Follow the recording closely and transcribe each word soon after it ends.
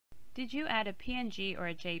Did you add a PNG or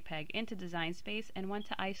a JPG into Design Space and want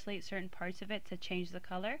to isolate certain parts of it to change the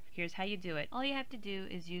color? Here's how you do it. All you have to do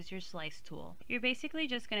is use your slice tool. You're basically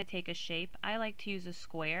just going to take a shape. I like to use a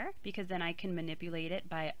square because then I can manipulate it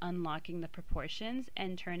by unlocking the proportions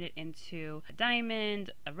and turn it into a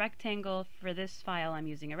diamond, a rectangle. For this file I'm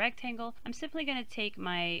using a rectangle. I'm simply going to take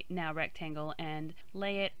my now rectangle and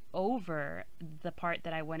lay it over the part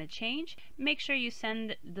that I want to change. Make sure you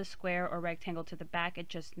send the square or rectangle to the back. It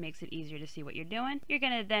just makes it easier to see what you're doing. You're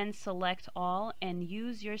going to then select all and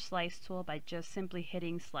use your slice tool by just simply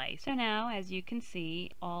hitting slice. So now, as you can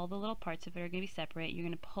see, all the little parts of it are going to be separate. You're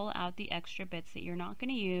going to pull out the extra bits that you're not going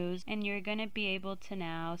to use, and you're going to be able to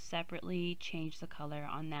now separately change the color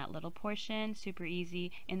on that little portion. Super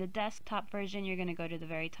easy. In the desktop version, you're going to go to the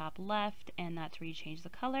very top left, and that's where you change the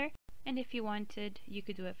color. And if you wanted, you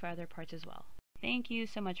could do it for other parts as well. Thank you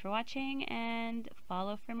so much for watching, and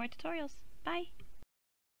follow for more tutorials. Bye!